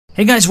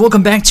Hey guys,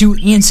 welcome back to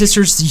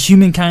Ancestors, the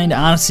Humankind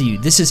Odyssey.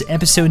 This is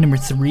episode number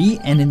 3,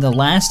 and in the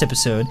last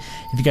episode,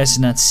 if you guys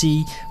did not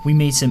see, we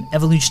made some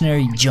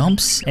evolutionary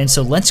jumps, and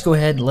so let's go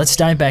ahead, let's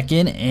dive back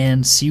in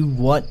and see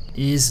what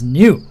is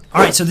new.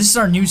 Alright, so this is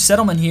our new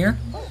settlement here.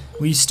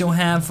 We still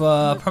have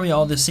probably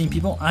all the same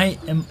people.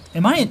 Am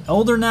I an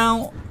elder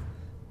now?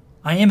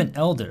 I am an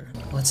elder.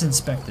 Let's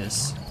inspect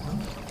this.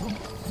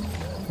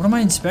 What am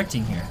I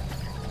inspecting here?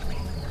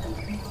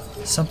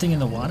 Something in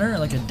the water?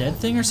 Like a dead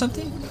thing or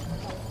something?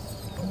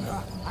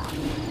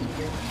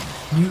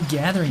 New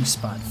gathering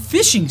spot.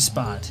 Fishing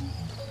spot.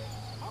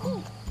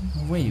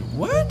 Wait,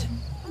 what?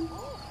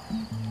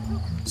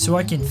 So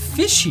I can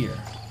fish here.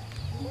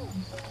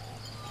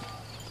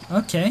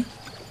 Okay.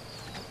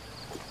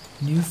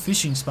 New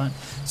fishing spot.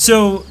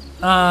 So,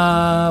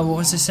 what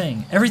was I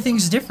saying?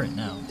 Everything's different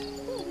now.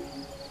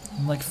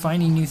 I'm like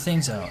finding new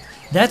things out.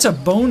 That's a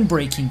bone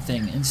breaking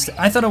thing.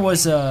 I thought it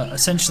was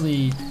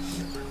essentially...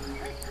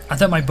 I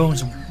thought my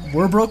bones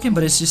were broken,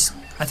 but it's just...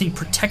 I think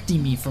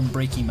protecting me from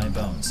breaking my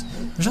bones.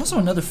 There's also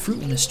another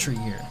fruit in this tree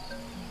here.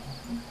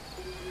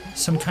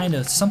 Some kind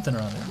of something or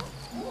other.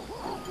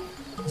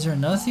 Is there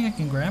another thing I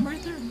can grab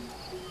right there?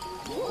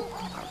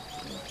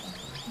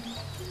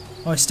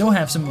 Oh, I still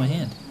have some in my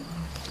hand.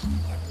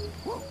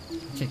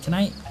 Okay, can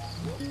I...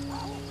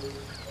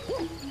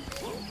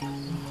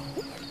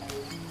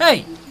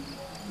 Hey!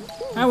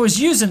 I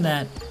was using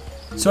that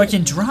so I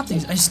can drop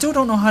things. I still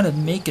don't know how to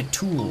make a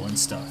tool and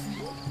stuff.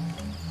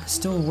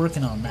 Still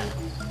working on that.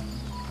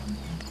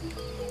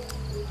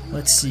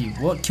 Let's see,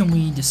 what can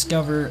we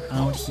discover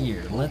out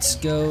here? Let's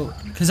go,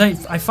 because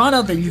I found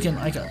out that you can,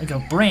 like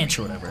a branch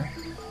or whatever.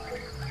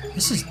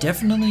 This is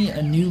definitely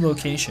a new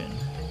location.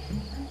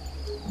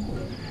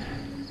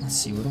 Let's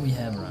see, what do we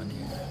have around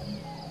here?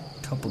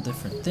 A couple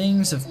different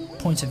things of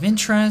points of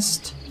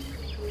interest.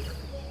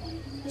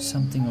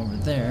 Something over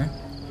there.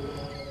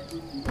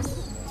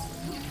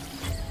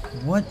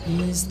 What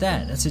is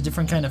that? That's a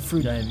different kind of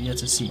fruit I have yet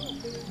to see.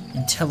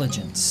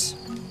 Intelligence.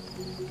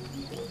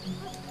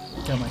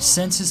 Got my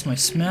senses, my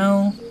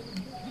smell.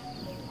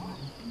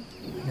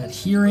 I got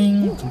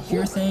hearing, I can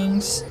hear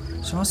things.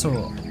 There's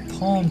also a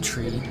palm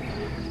tree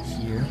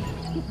here.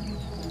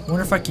 I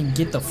wonder if I can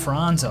get the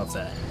fronds off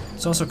that.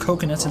 There's also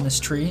coconuts in this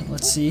tree.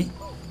 Let's see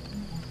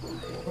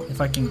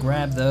if I can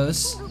grab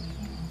those.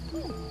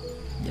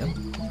 Yep.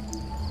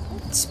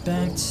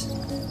 Inspect.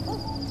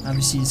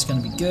 Obviously it's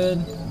gonna be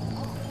good.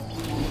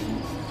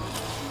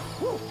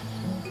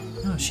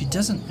 Oh, she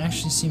doesn't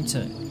actually seem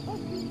to...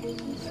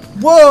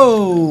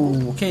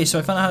 Whoa! Okay, so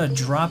I found out how to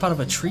drop out of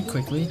a tree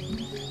quickly.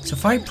 So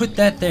if I put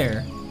that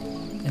there,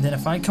 and then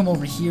if I come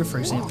over here, for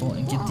example,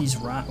 and get these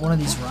one of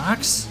these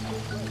rocks,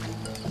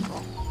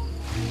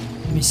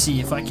 let me see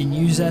if I can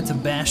use that to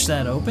bash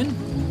that open.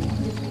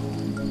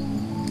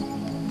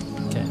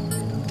 Okay.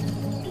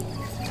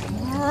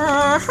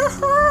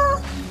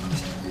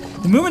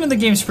 The movement in the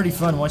game is pretty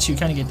fun once you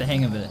kind of get the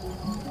hang of it.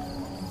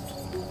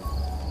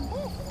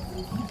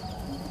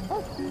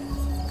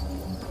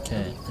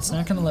 Okay, it's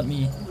not gonna let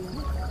me.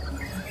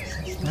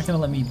 Not gonna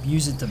let me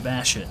use it to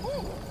bash it.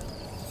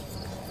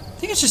 I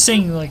think it's just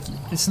saying like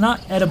it's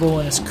not edible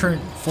in its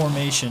current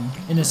formation,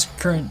 in its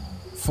current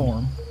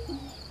form.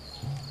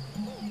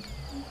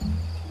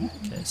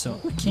 Okay, so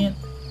I can't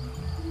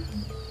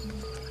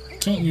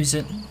use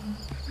it.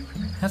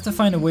 I have to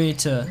find a way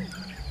to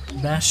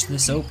bash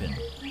this open.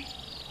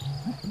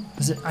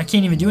 I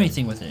can't even do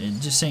anything with it. It's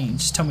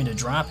just tell me to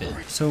drop it.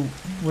 So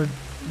we're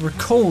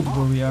cold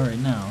where we are right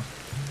now,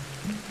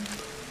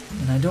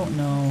 and I don't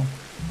know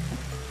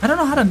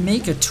how to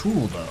make a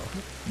tool though.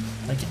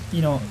 Like,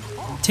 you know,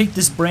 take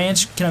this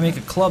branch, can I make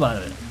a club out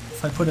of it?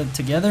 If I put it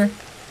together?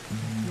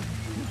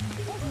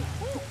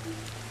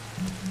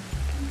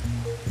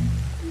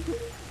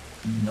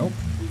 Nope.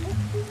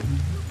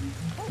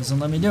 Doesn't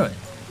let me do it.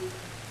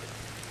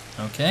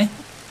 Okay.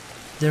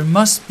 There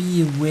must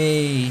be a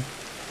way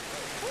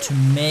to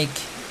make...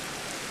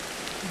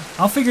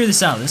 I'll figure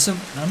this out.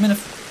 I'm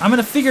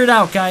gonna figure it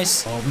out,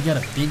 guys. Oh, we got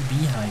a big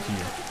beehive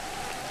here.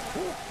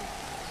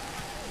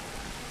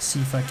 See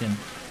if I can.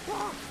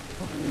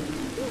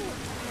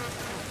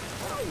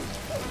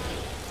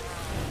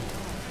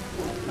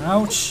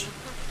 Ouch.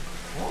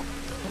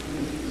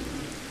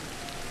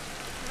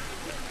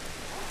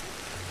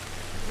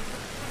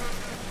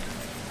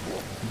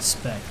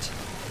 Inspect.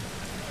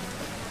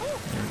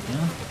 There we go.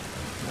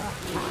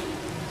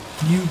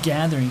 New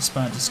gathering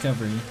spot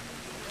discovery.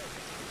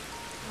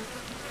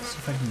 See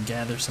if I can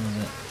gather some of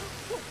it.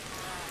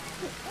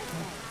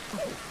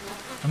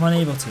 I'm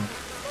unable to.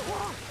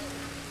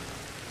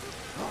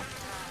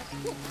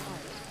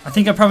 I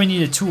think I probably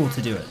need a tool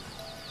to do it.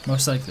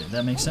 Most likely.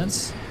 That makes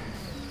sense?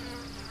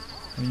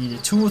 We need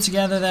a tool to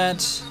gather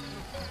that.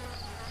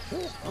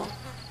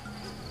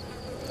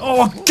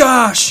 Oh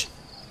gosh!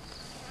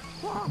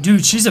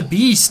 Dude, she's a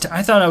beast.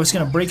 I thought I was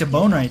gonna break a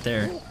bone right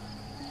there.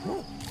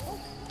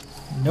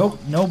 Nope,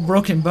 no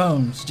broken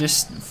bones.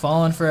 Just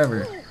falling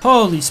forever.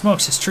 Holy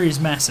smokes, this tree is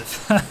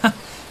massive.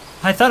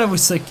 I thought it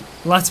was like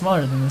a lot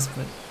smaller than this,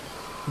 but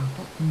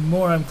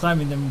more I'm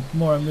climbing, the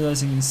more I'm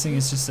realizing this thing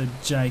is just a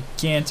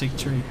gigantic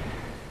tree.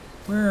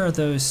 Where are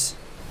those?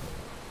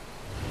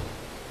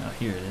 Oh,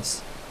 here it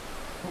is.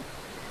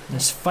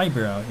 There's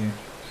fiber out here.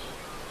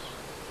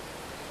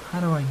 How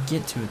do I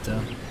get to it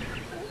though?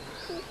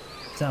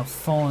 Without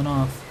falling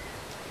off.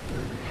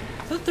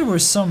 I thought there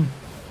was some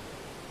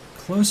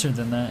closer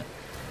than that.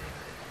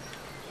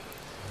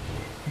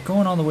 I'm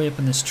going all the way up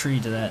in this tree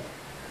to that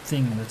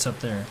thing that's up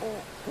there.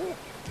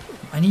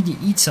 I need to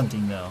eat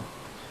something though.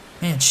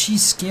 Man, she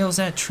scales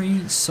that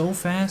tree so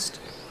fast.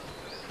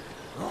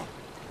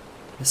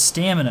 The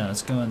stamina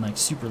is going like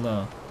super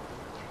low.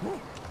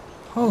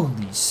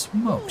 Holy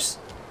smokes.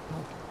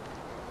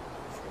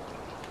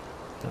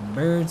 The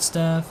bird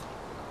stuff.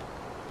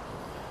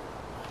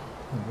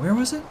 Where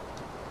was it?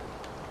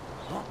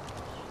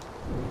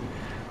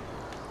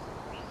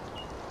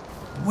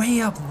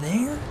 Way up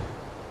there?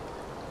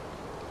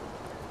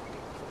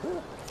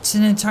 It's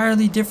an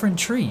entirely different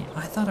tree.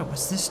 I thought it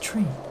was this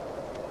tree.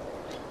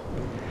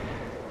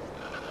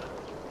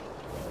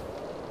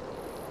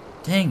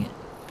 Dang it.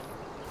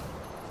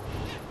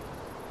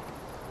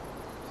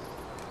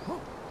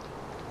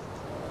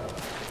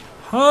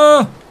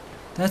 Oh,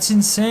 that's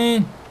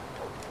insane.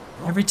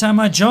 Every time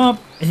I jump,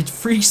 it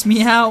freaks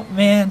me out,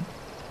 man.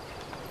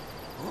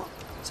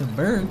 It's a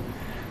bird.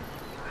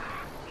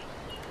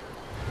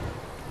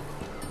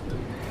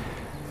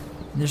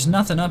 There's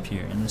nothing up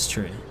here in this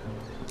tree.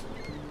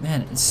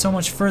 Man, it's so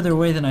much further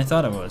away than I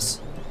thought it was.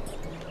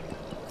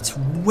 It's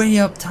way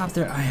up top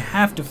there. I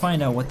have to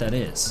find out what that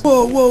is.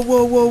 Whoa, whoa,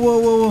 whoa, whoa, whoa,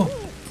 whoa,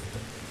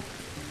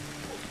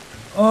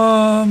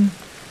 whoa.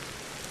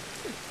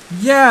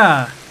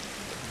 Yeah.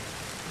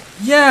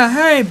 Yeah,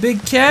 hey,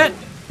 big cat.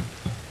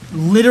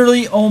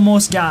 Literally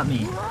almost got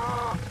me.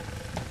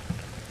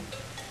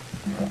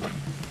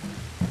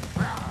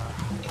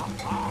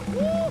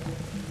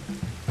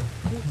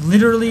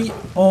 Literally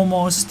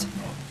almost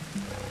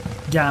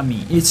got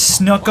me. It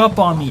snuck up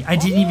on me. I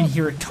didn't even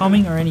hear it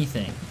coming or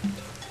anything.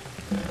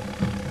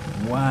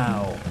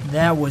 Wow,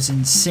 that was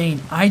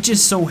insane. I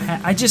just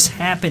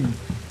happened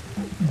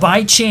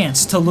by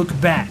chance to look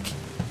back.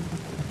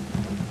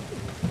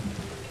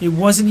 It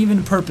wasn't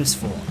even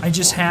purposeful. I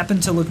just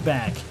happened to look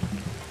back.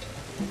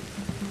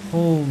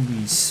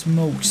 Holy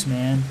smokes,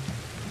 man.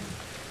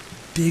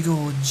 Big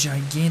old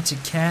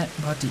gigantic cat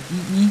about to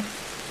eat me.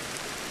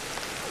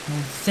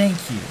 Oh,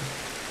 thank you.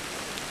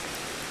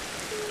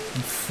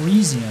 I'm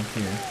freezing up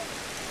here.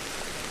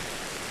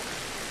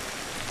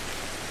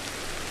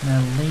 Can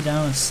I lay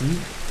down and sleep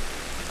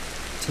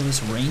till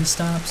this rain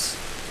stops?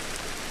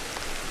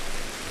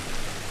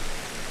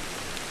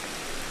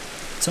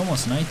 It's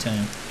almost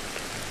nighttime.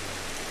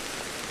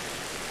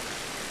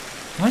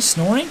 Am I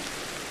snoring?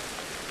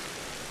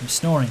 I'm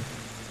snoring.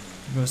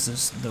 There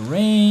goes the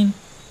rain.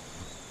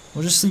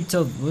 We'll just sleep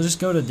till, we'll just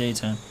go to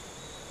daytime.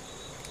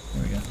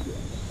 There we go.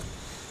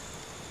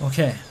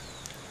 Okay.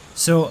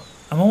 So,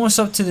 I'm almost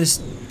up to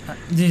this.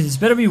 This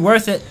better be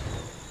worth it.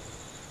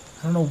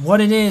 I don't know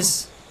what it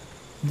is.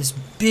 This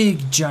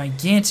big,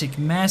 gigantic,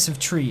 massive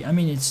tree. I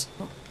mean, it's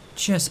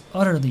just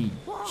utterly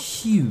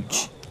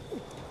huge.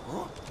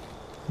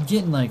 I'm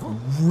getting like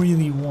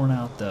really worn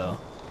out though.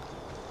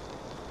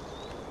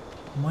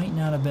 Might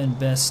not have been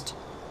best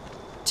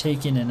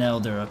taking an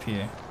elder up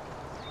here.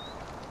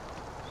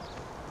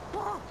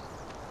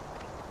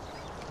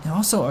 And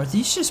also, are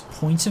these just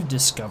points of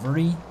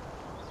discovery?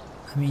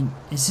 I mean,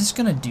 is this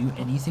gonna do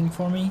anything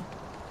for me?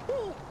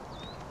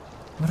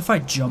 What if I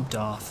jumped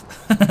off?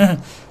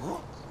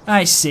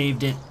 I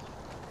saved it.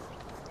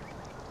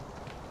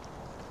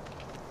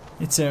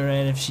 It's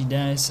alright if she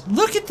dies.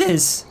 Look at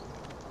this!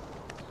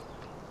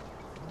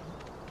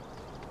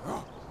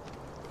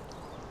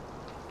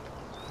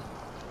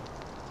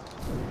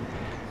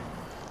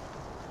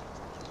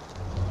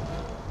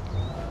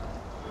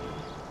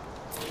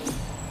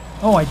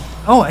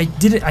 Oh, I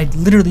did it. I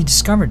literally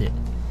discovered it.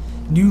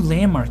 New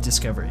landmark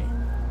discovery.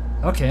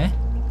 Okay.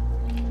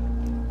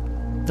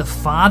 The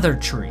father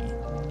tree.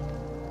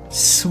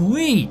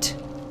 Sweet.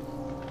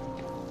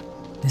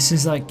 This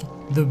is like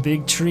the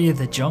big tree of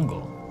the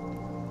jungle.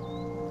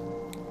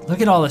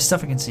 Look at all the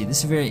stuff I can see.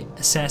 This is very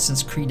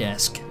Assassin's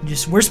Creed-esque.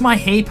 Just, where's my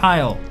hay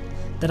pile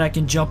that I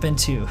can jump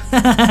into?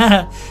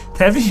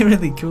 That'd be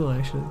really cool,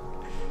 actually.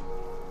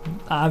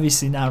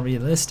 Obviously not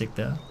realistic,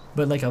 though.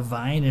 But like a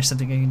vine or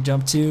something I can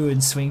jump to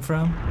and swing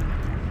from.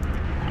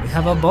 We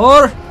have a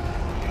boar.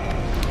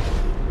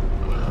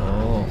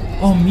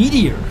 Oh,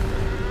 meteor.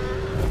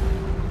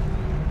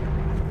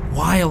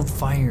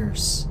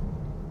 Wildfires.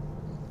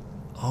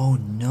 Oh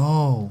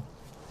no.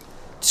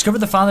 Discover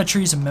the father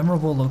tree is a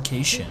memorable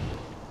location.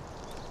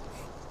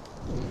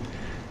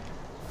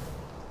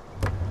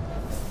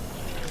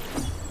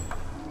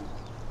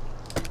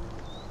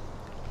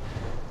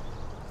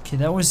 Okay,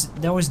 that was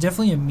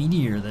definitely a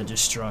meteor that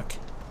just struck.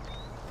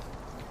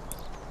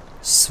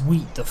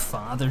 Sweet, the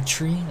father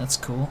tree. That's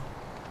cool.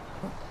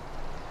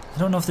 I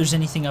don't know if there's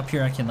anything up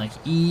here I can like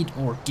eat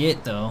or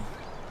get though.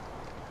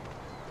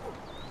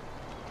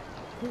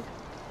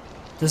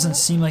 Doesn't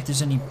seem like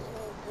there's any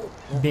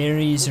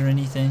berries or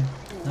anything.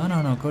 No,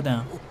 no, no, go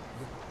down.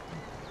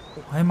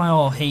 Why am I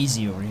all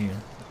hazy over here?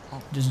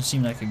 Doesn't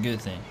seem like a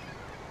good thing.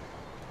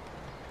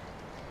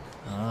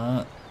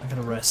 I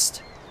gotta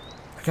rest.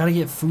 I gotta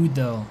get food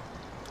though.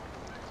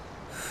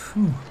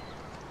 Whew.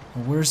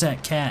 Well, where's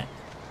that cat?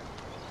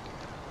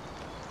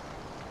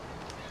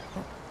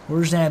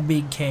 Where's that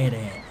big cat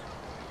at?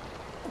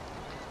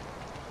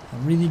 I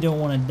really don't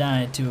want to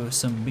die to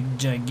some big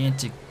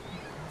gigantic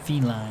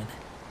feline.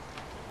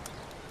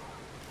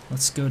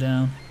 Let's go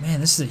down. Man,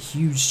 this is a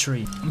huge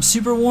tree. I'm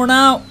super worn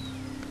out.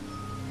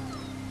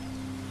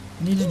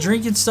 I need to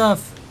drink and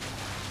stuff.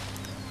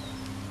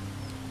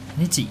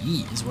 I need to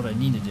eat is what I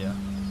need to do.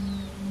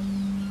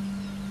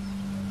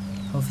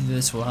 Hopefully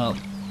this will help.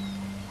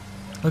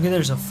 Look,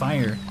 there's a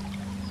fire.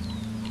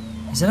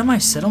 Is that on my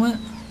settlement?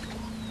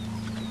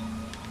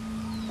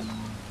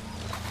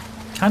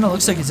 Kinda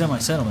looks like it's on my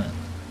settlement.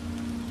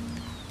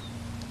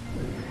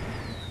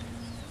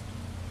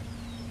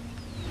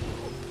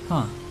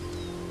 Huh.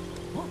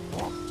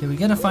 Okay, we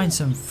gotta find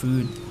some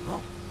food.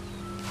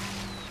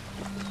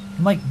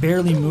 I'm like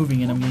barely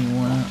moving and I'm getting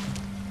worn out.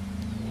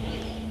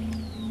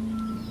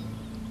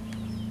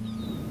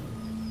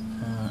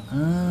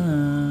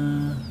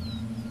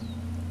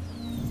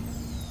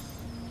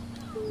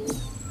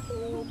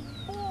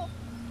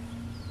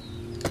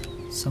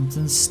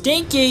 Something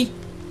stinky!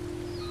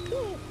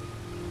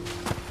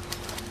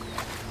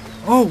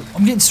 Oh,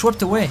 I'm getting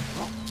swept away.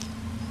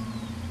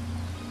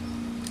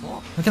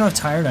 Look at how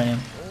tired I am.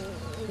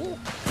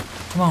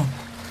 Come on.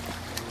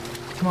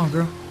 Come on,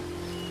 girl.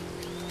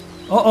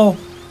 Uh-oh.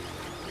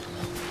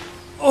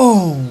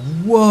 Oh,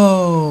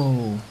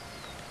 whoa.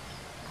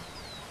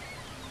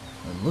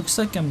 It looks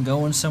like I'm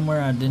going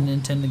somewhere I didn't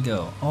intend to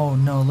go. Oh,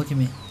 no, look at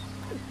me.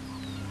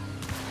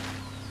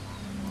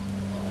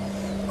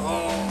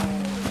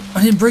 Oh,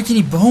 I didn't break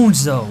any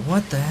bones, though.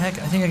 What the heck?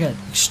 I think I got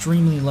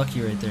extremely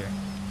lucky right there.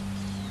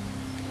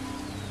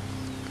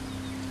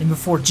 And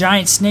before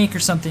giant snake or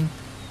something.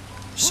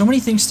 So many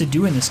things to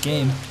do in this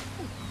game.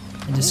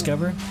 And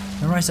discover.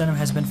 Memorized item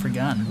has been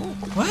forgotten.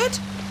 What?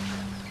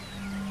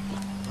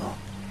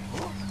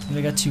 Maybe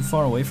I got too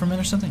far away from it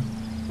or something?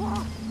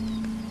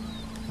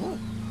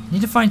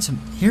 Need to find some.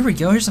 Here we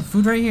go. Here's some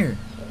food right here.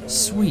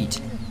 Sweet.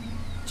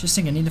 Just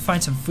think I need to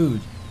find some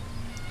food.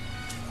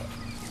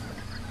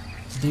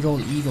 Big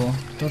old eagle.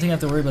 Don't think I have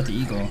to worry about the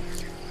eagle.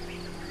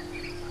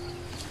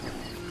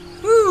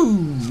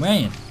 Woo,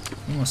 man.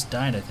 Almost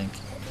died, I think.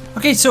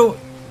 Okay, so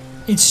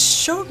it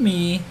showed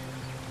me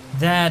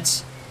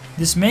that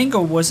this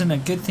mango wasn't a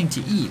good thing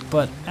to eat,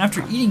 but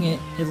after eating it,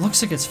 it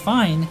looks like it's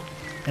fine,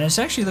 and it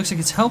actually looks like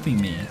it's helping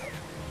me.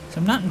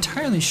 So I'm not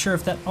entirely sure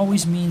if that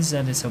always means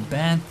that it's a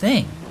bad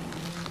thing.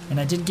 And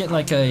I did get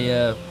like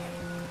a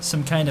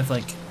some kind of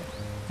like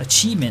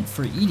achievement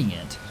for eating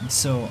it, and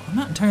so I'm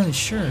not entirely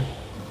sure.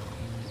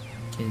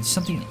 Okay,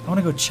 something. I want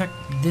to go check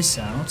this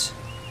out.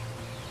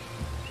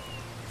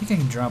 I think I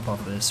can drop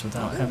off this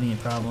without having any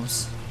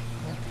problems.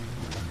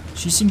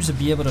 She seems to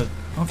be able to.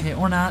 Okay,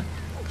 or not.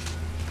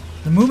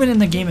 The movement in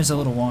the game is a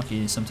little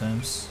wonky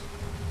sometimes.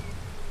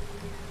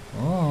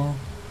 Oh.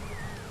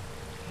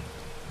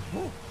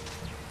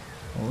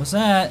 What was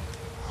that?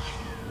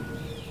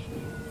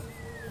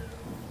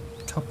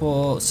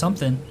 Couple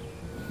something.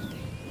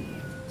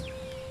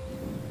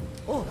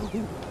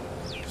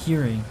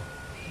 Hearing.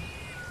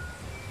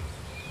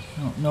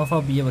 I don't know if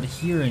I'll be able to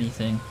hear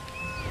anything.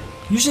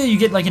 Usually you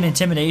get like an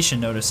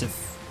intimidation notice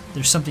if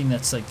there's something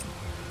that's like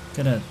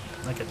gonna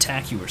like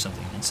attack you or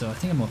something, and so I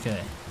think I'm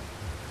okay.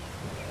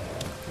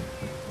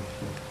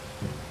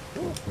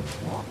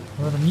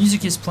 Well, the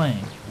music is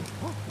playing.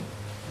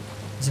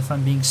 As if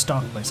I'm being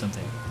stalked by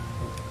something.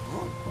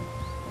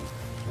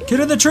 Get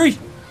in the tree!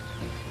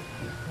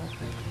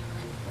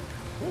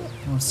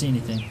 I don't see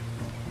anything.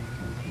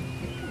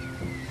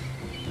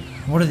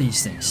 What are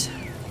these things?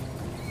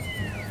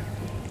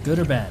 Good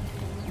or bad?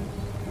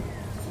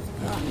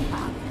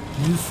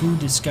 New food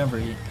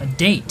discovery. A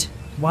date.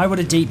 Why would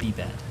a date be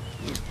bad?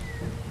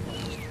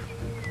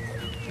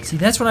 See,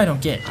 that's what I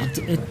don't get.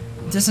 It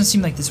doesn't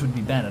seem like this would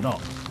be bad at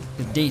all.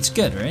 The date's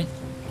good, right?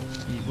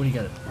 What do you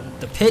got?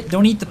 The pit?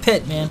 Don't eat the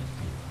pit, man.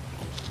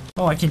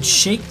 Oh, I can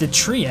shake the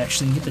tree,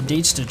 actually, and get the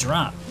dates to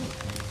drop.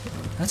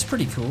 That's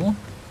pretty cool.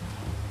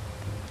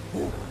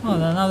 Oh,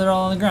 now they're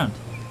all on the ground.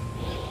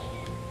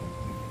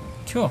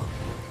 Cool.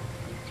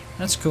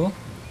 That's cool.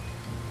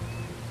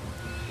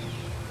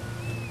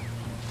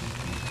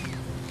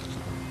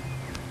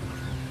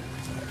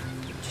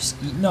 Just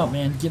eating up,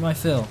 man. Get my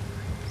fill.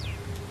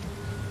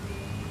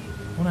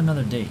 I want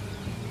another date.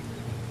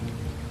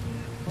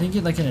 I didn't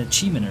get like an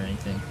achievement or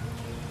anything.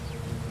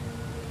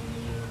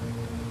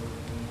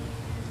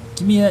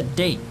 Give me that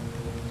date.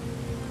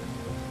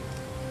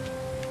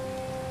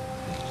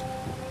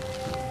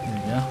 There we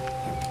go.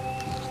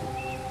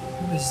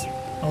 What is...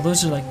 Oh,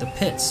 those are like the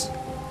pits.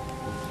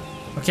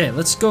 Okay,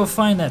 let's go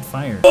find that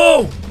fire.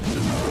 Oh!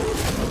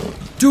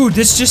 Dude,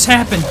 this just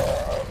happened.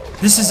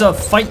 This is a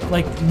fight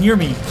like near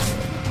me.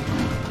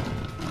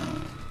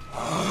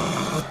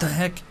 What the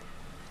heck?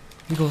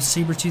 Big old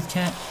saber-toothed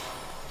cat.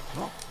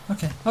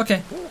 Okay,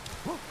 okay.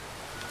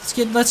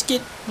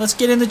 Let's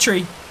get in the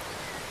tree.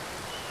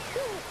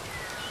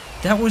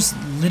 That was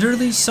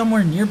literally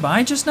somewhere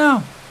nearby just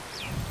now.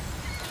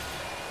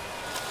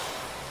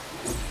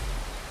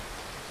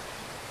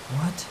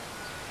 What?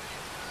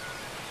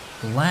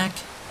 Black?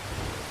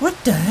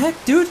 What the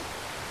heck, dude?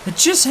 It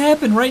just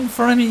happened right in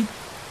front of me.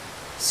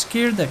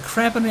 Scared the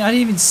crap out of me. I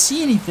didn't even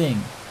see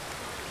anything.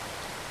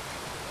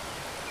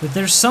 But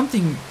there's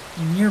something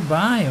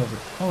nearby over.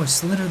 Oh,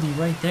 it's literally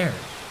right there.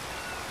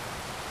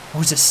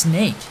 Oh, it's a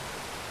snake.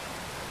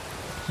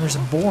 There's a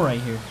boar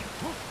right here.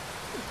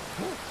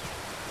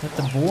 Is that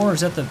the boar or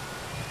is that the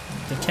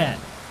cat?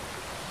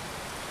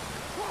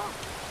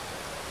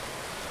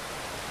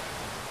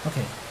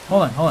 Okay,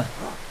 hold on.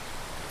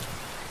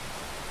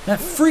 That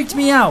freaked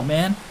me out,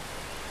 man.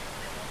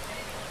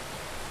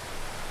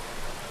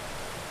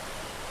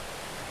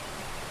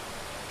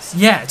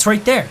 Yeah, it's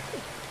right there.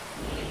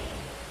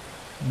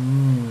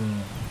 Ooh.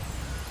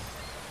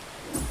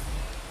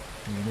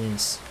 There it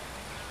is.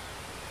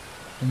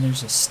 And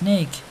there's a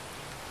snake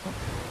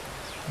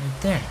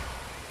right there.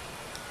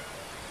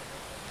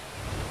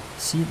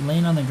 See it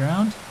laying on the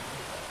ground?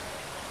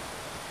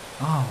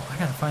 Oh, I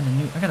gotta find a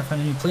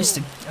new place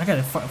to. I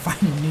gotta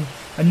find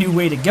a new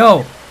way to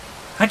go.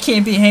 I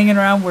can't be hanging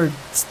around where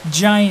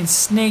giant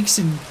snakes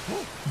and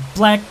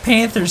black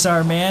panthers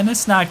are, man.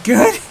 That's not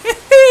good.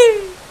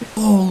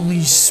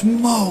 Holy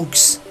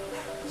smokes!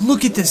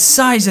 Look at the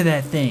size of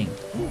that thing.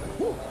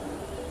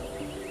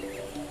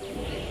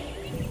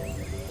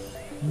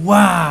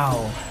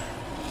 Wow.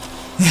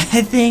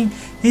 That thing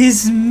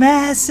is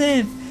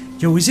massive.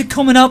 Yo, is it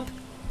coming up?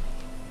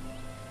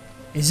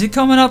 Is it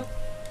coming up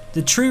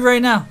the tree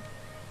right now?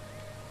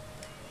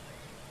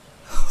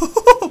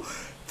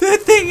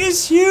 That thing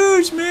is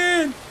huge,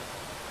 man.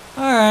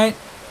 Alright.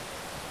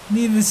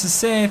 Needless to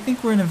say, I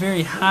think we're in a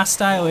very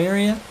hostile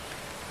area.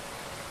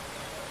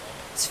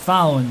 It's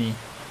following me.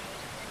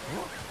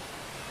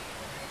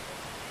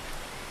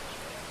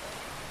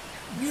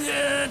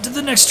 Yeah, to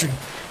the next tree.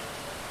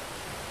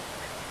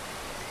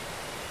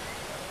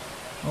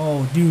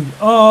 Oh, dude.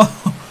 Oh,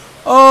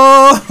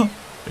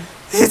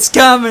 it's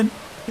coming.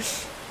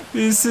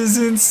 This is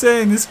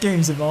insane. This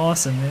game's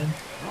awesome, man.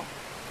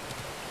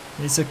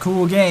 It's a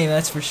cool game,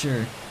 that's for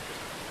sure.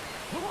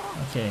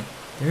 Okay,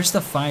 there's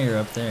the fire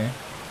up there.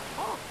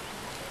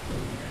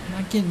 I'm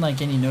not getting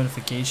like any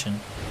notification.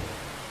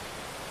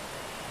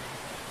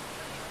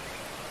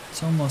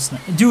 It's almost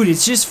not. Dude,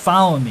 it's just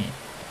following me.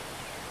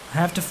 I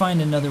have to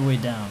find another way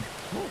down.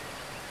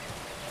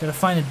 Gotta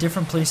find a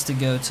different place to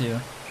go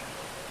to.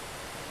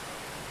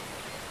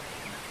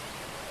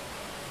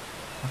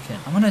 Okay,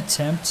 I'm gonna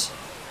attempt.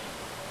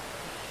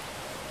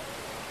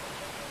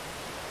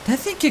 That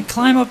thing could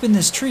climb up in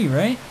this tree,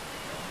 right?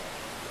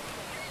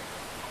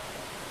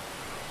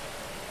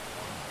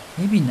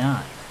 Maybe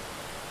not.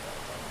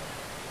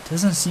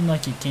 Doesn't seem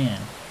like it can.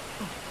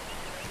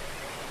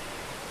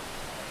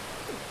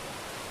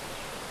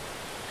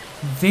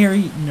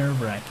 Very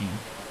nerve-wracking,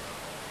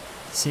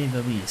 to say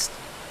the least.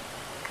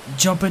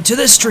 Jump into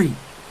this tree!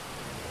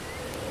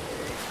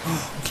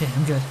 Oh, okay,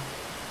 I'm good.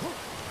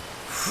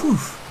 Whew.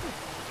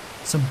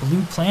 Some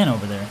blue plant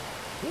over there.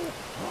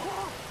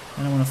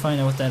 And I want to find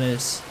out what that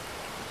is.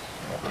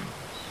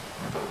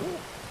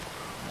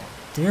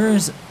 There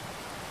is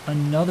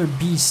another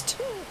beast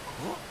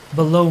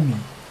below me.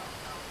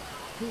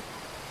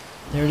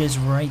 There it is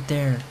right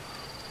there.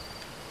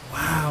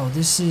 Wow,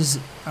 this is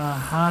a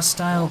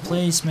hostile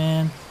place,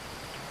 man.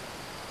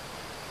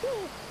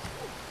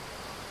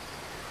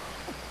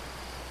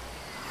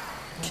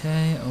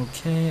 Okay,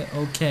 okay,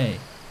 okay.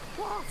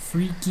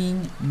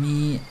 Freaking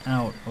me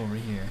out over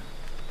here.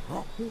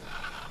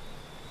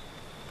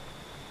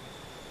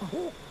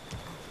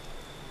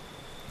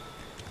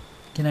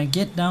 Can I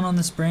get down on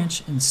this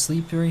branch and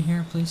sleep right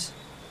here, please?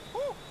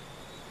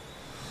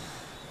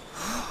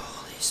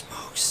 Holy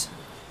smokes.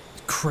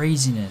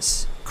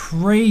 Craziness.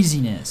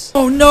 Craziness.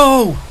 Oh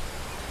no!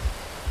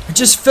 I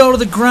just fell to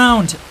the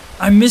ground.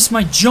 I missed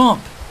my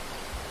jump.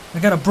 I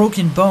got a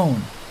broken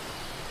bone.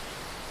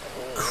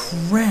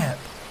 Crap.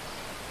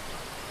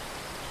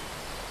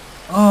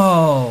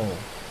 Oh.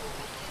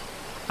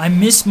 I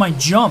missed my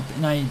jump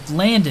and I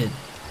landed.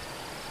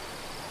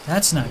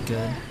 That's not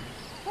good.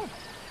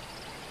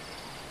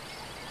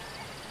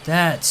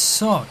 That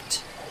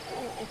sucked.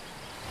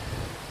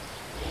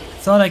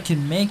 Thought I could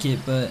make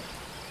it, but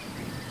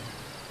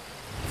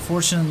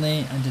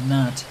fortunately I did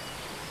not.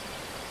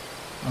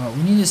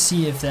 We need to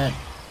see if that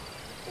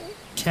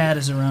cat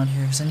is around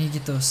here, because I need to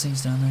get those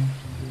things down there.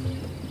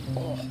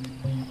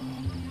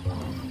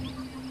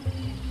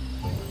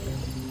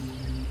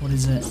 What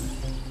is it?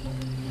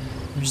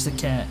 There's the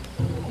cat.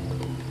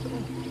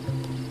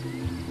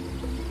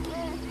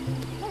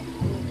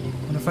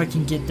 Wonder if I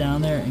can get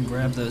down there and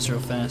grab those real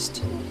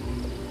fast.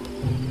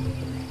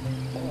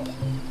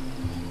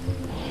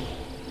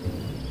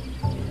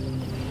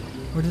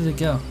 Where did it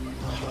go?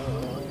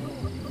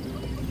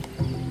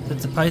 Is that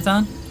the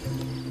python?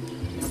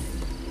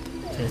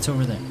 Okay, it's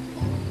over there.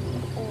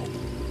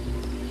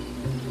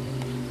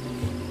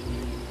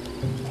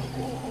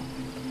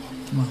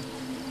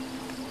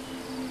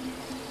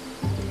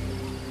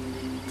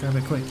 Grab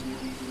it quick.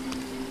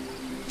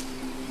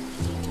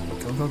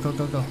 Go, go, go,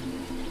 go, go.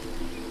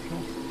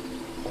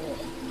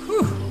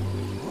 Whew.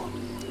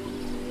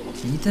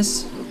 Can you eat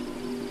this?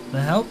 Will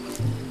that help?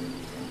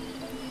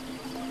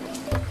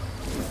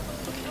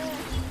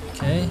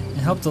 Okay, it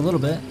helped a little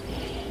bit.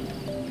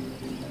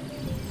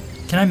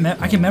 Can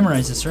I can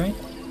memorize this, right?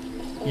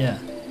 Yeah.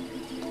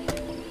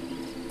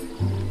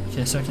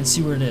 Okay, so I can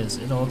see where it is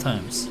at all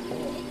times.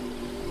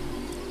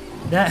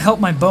 That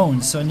helped my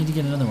bones, so I need to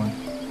get another one.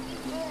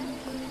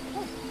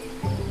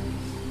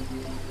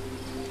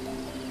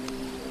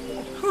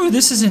 Whew,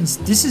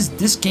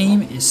 this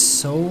game is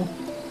so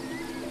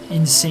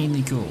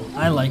insanely cool.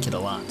 I like it a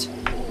lot.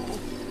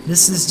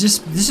 This is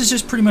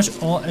just pretty much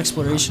all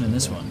exploration in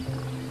this one.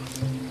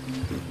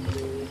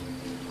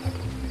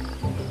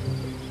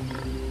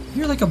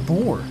 You're like a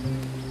boar.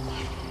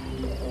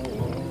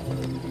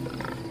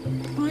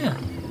 Oh yeah.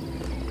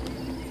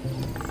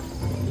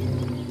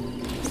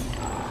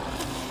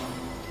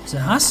 Is it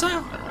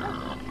hostile?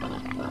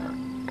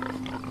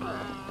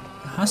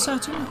 Hostile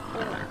to me?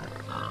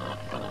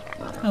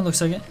 That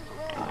looks like it.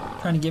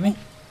 Trying to get me?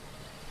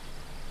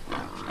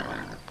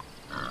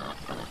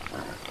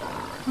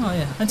 Oh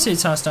yeah, I'd say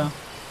it's hostile.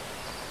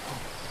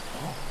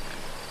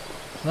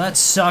 Well, that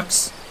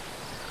sucks.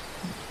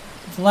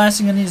 The last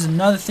thing I need is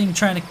another thing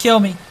trying to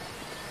kill me.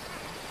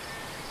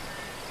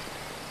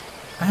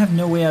 I have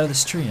no way out of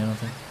this tree, I don't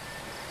think.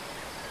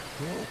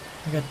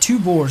 I got 2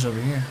 boars over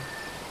here.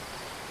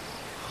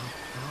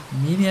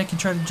 Maybe I can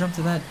try to jump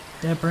to that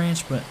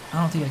branch, but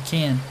I don't think I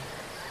can.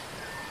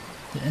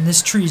 And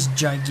this tree's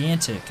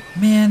gigantic.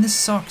 Man, this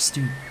sucks,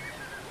 dude.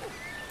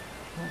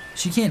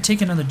 She can't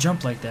take another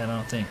jump like that, I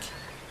don't think.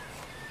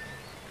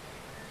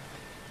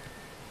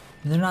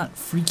 They're not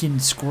freaking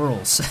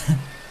squirrels.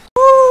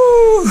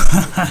 Woo!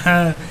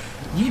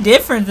 You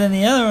different than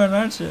the other one,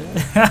 aren't you?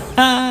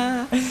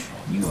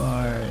 You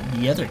are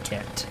the other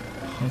cat.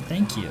 Oh,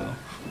 thank you. Oh,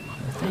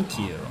 thank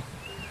you.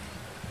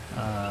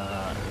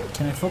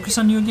 Can I focus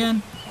on you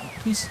again,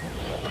 please?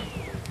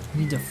 I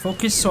need to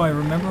focus so I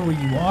remember where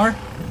you are,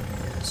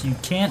 so you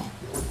can't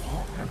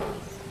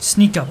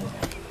sneak up.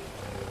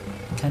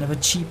 Kind of a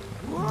cheap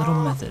little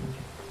method.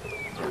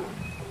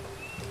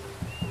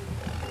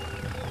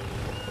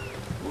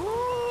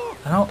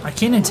 I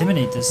can't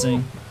intimidate this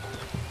thing.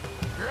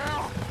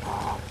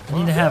 I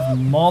need to have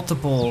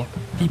multiple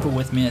people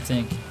with me, I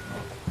think.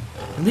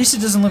 At least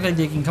it doesn't look like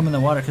they can come in the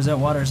water, because that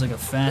water is like a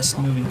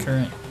fast-moving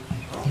current.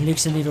 He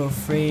looks a little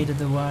afraid of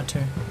the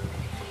water.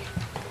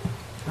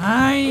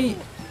 I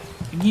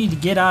need to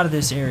get out of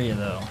this area,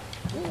 though.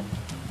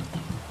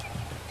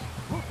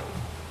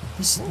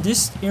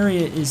 This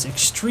area is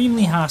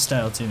extremely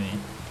hostile to me.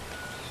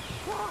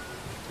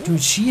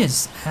 Dude, she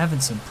is having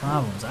some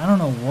problems. I don't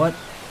know what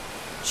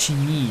she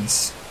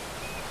needs.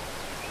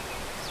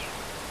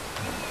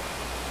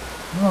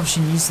 I don't know if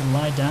she needs to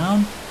lie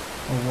down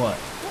or what.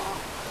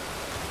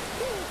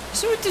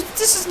 So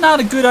this is not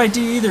a good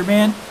idea either,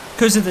 man.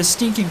 Because of the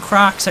stinking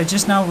crocs, I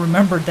just now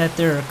remembered that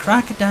there are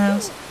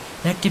crocodiles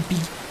that could be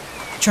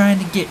trying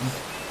to get me.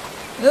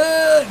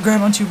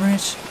 Grab onto a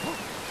branch.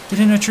 Get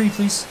in a tree,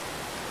 please.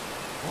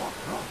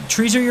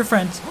 Trees are your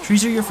friend.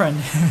 Trees are your friend.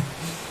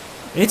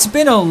 It's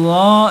taken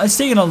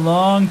a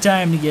long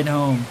time to get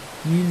home.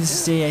 Needless to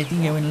say, I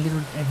think I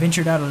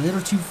ventured out a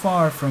little too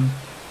far from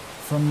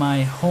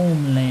my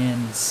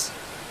homelands.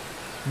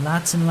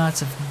 Lots and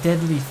lots of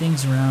deadly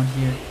things around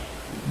here.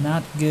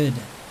 Not good.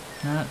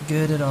 Not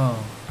good at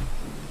all.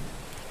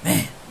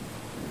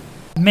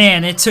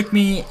 Man, it took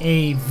me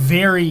a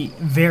very,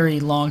 very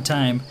long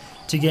time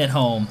to get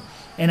home.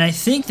 And I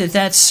think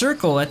that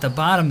circle at the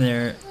bottom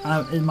there,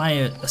 my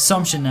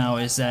assumption now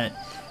is that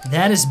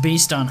is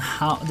based on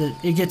how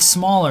it gets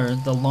smaller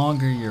the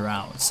longer you're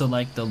out. So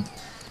like the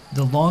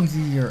longer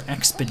your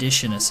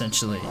expedition,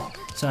 essentially.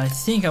 So I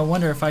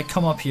wonder if I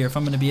come up here, if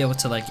I'm going to be able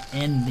to like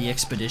end the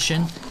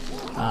expedition.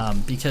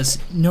 Because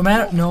no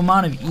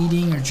amount of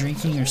eating or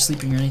drinking or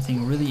sleeping or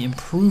anything really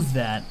improve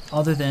that,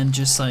 other than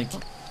just like,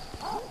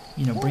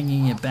 you know,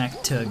 bringing it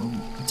back to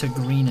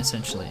green,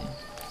 essentially.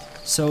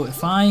 So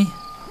if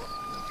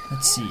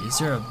let's see, is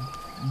there a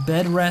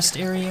bed rest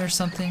area or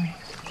something?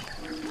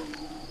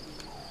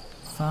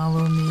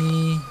 Follow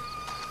me.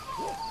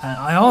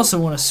 I also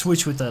want to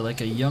switch with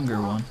like a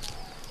younger one,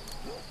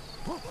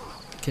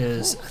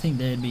 because I think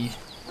they'd be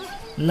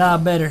a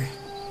lot better.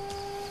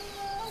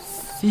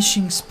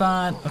 Fishing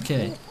spot.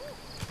 Okay.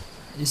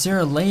 Is there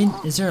a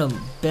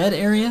bed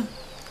area?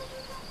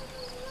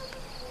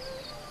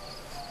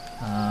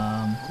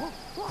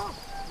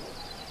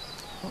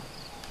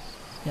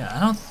 Yeah, I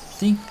don't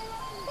think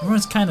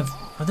everyone's kind of.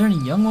 Are there any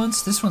young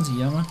ones? This one's a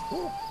young one.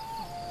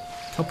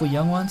 Couple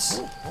young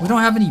ones. We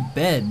don't have any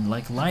bed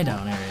like lie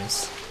down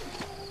areas.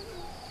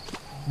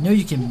 I know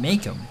you can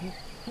make them.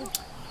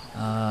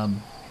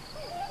 And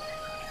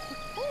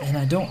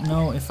I don't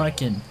know if I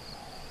can.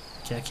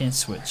 Okay, I can't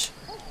switch.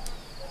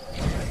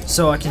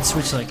 So I can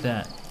switch like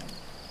that.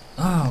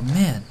 Oh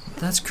man,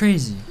 that's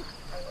crazy.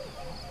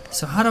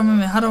 So how do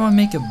I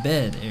make a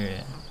bed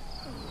area?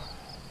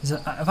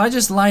 If I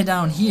just lie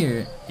down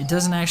here, it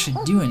doesn't actually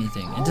do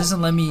anything. It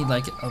doesn't let me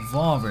like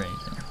evolve or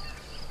anything.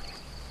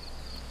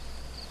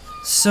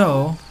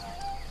 So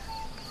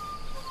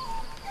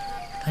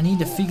I need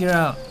to figure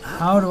out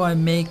how do I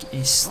make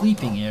a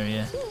sleeping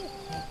area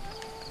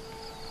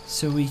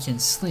so we can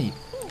sleep.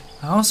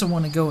 I also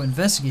want to go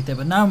investigate that,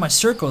 but now my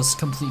circle is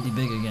completely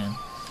big again.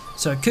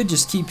 So I could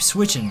just keep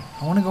switching.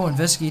 I want to go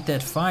investigate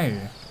that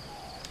fire.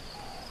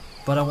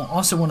 But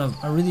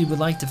I really would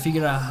like to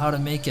figure out how to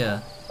make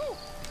a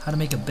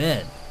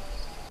bed.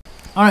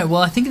 Alright,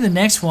 well I think in the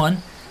next one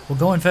we'll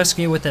go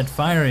investigate what that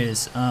fire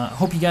is.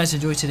 Hope you guys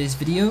enjoyed today's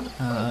video.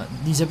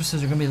 These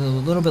episodes are going to be a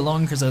little bit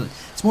longer because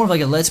it's more of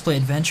like a let's play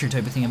adventure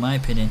type of thing in my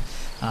opinion.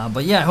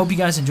 But yeah, I hope you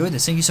guys enjoyed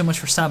this. Thank you so much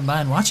for stopping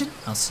by and watching.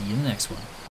 I'll see you in the next one.